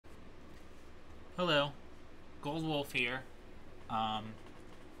Hello, Gold Wolf here, um,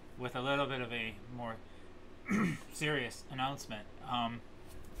 with a little bit of a more serious announcement.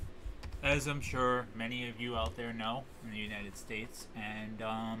 As I'm sure many of you out there know in the United States and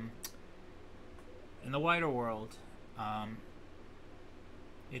in the wider world, um,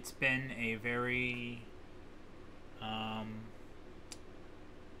 it's been a very, um,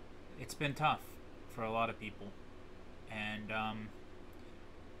 it's been tough for a lot of people. And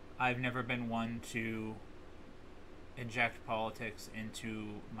I've never been one to inject politics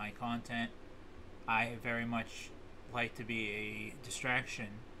into my content. I very much like to be a distraction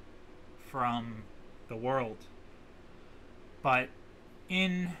from the world. But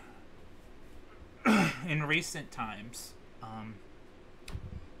in in recent times,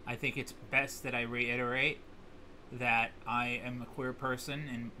 I think it's best that I reiterate that I am a queer person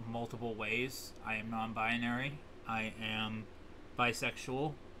in multiple ways. I am non-binary. I am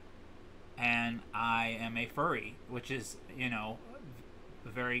bisexual, and I am a furry, which is a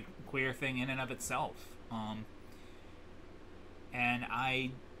very queer thing in and of itself. And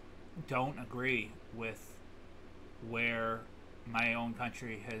I don't agree with where my own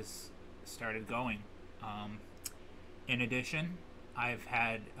country has started going. Um, in addition, I've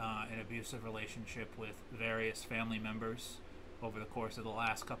had an abusive relationship with various family members over the course of the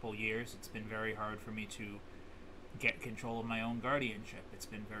last couple years. It's been very hard for me to get control of my own guardianship. It's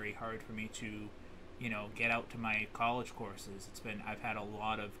been very hard for me to, get out to my college courses. I've had a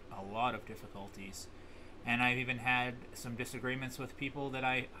lot of difficulties, and I've even had some disagreements with people that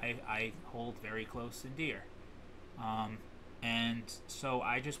I hold very close and dear. Um, and so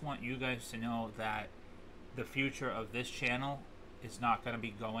I just want you guys to know that the future of this channel is not going to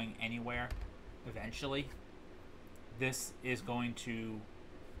be going anywhere eventually. This is going to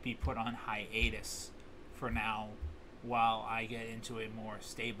be put on hiatus for now while I get into a more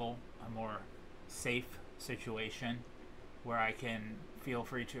stable, a more safe situation where I can feel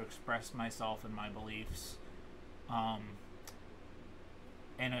free to express myself and my beliefs um,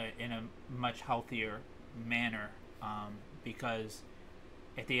 in a much healthier manner. Because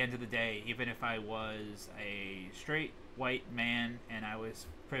at the end of the day, even if I was a straight white man and I was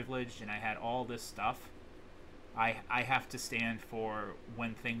privileged and I had all this stuff, I have to stand for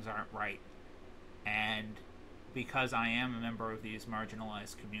when things aren't right. And because I am a member of these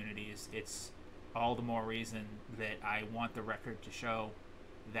marginalized communities, it's all the more reason that I want the record to show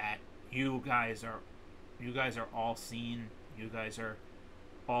that you guys are all seen, you guys are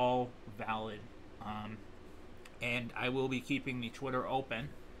all valid. Um, and I will be keeping the Twitter open.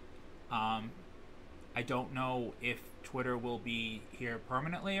 Um, I don't know if Twitter will be here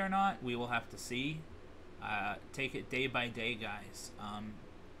permanently or not. We will have to see. Take it day by day, guys.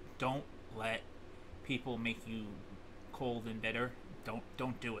 Don't let people make you cold and bitter.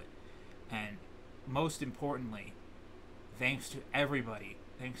 Don't do it. And most importantly, thanks to everybody.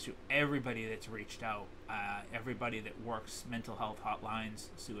 Thanks to everybody that's reached out. Everybody that works mental health hotlines,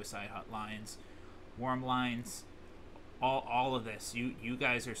 suicide hotlines, worm lines, all of this. You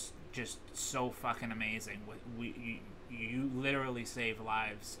guys are just so fucking amazing. You literally save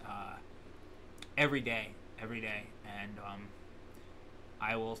lives every day, and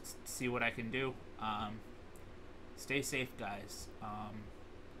I will see what I can do. Stay safe, guys.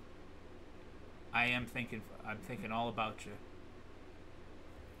 I'm thinking all about you.